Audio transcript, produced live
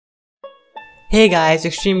Hey guys,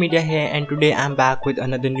 Extreme Media here, and today I'm back with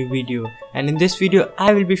another new video. And in this video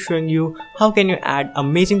I will be showing you how can you add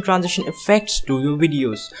amazing transition effects to your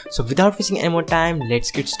videos. So without wasting any more time, let's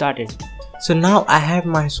get started. So now I have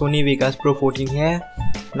my Sony Vegas Pro 14 here.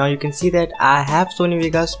 Now you can see that I have Sony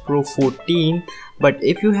Vegas Pro 14, but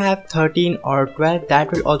if you have 13 or 12,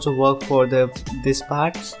 that will also work for this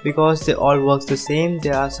part because they all works the same.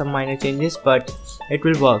 There are some minor changes, but it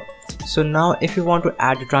will work. So now if you want to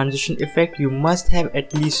add a transition effect, you must have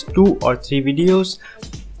at least 2 or 3 videos.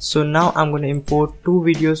 So now I'm going to import 2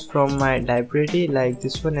 videos from my library, like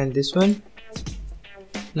this one and this one.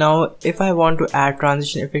 Now if I want to add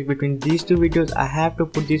transition effect between these 2 videos, I have to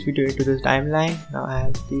put this video into the timeline. Now I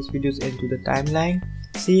have these videos into the timeline.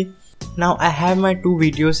 See, now I have my 2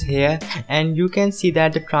 videos here, and you can see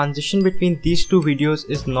that the transition between these 2 videos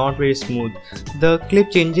is not very smooth. The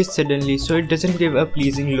clip changes suddenly, so it doesn't give a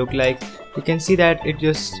pleasing look. Like you can see that it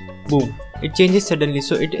just boom, it changes suddenly,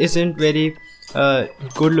 so it isn't very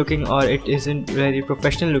good looking, or it isn't very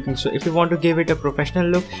professional looking. So if you want to give it a professional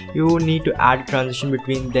look, you need to add transition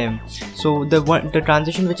between them. So the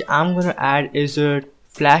transition which I'm gonna add is a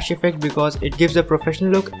flash effect because it gives a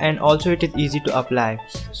professional look and also it is easy to apply.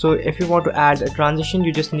 So if you want to add a transition,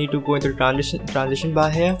 you just need to go into the transition bar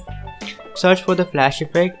here, search for the flash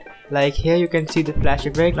effect. Like here you can see the flash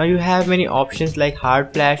effect. Now you have many options like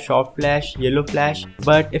hard flash, soft flash, yellow flash,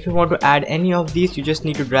 but if you want to add any of these, you just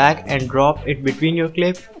need to drag and drop it between your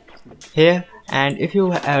clip here. And if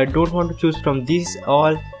you don't want to choose from these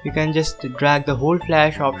all, you can just drag the whole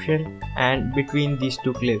flash option and between these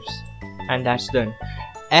 2 clips, and that's done.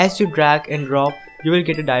 As you drag and drop, you will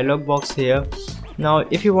get a dialog box here. Now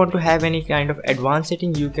if you want to have any kind of advanced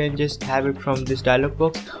setting, you can just have it from this dialog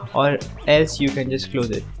box, or else you can just close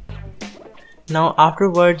it. Now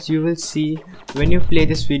afterwards, you will see when you play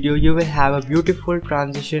this video, you will have a beautiful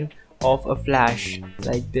transition of a flash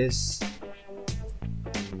like this.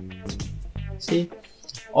 See?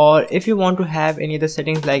 Or if you want to have any other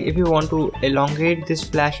settings, like if you want to elongate this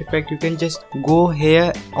flash effect, you can just go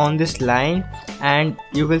here on this line and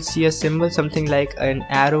you will see a symbol, something like an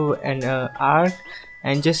arrow and an arc,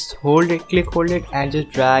 and just hold it, hold it, and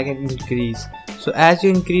just drag and increase. So as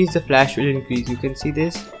you increase, the flash will increase. You can see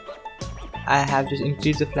this. I have just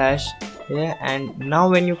increased the flash here, and now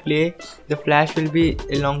when you play, the flash will be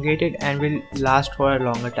elongated and will last for a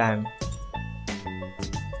longer time.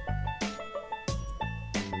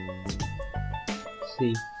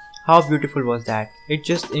 See how beautiful was that? It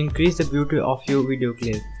just increased the beauty of your video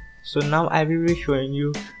clip. So now I will be showing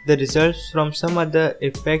you the results from some other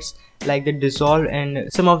effects like the dissolve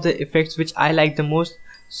and some of the effects which I like the most.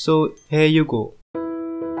 So here you go.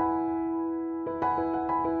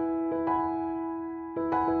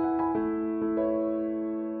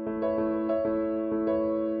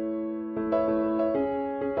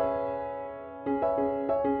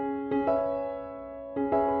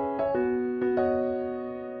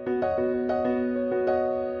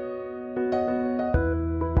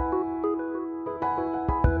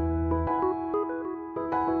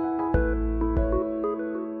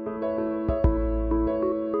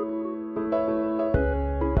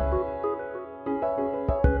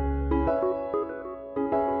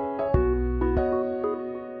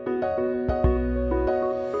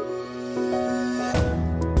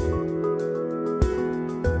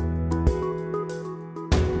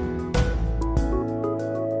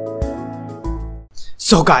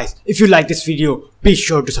 So guys, if you like this video, be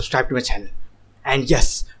sure to subscribe to my channel. And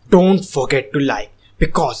yes, don't forget to like,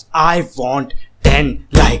 because I want 10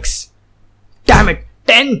 likes. Damn it,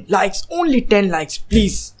 10 likes, only 10 likes,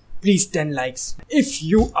 please, 10 likes. If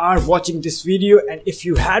you are watching this video, and if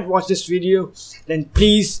you had watched this video, then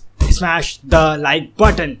please smash the like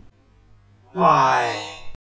button. Why?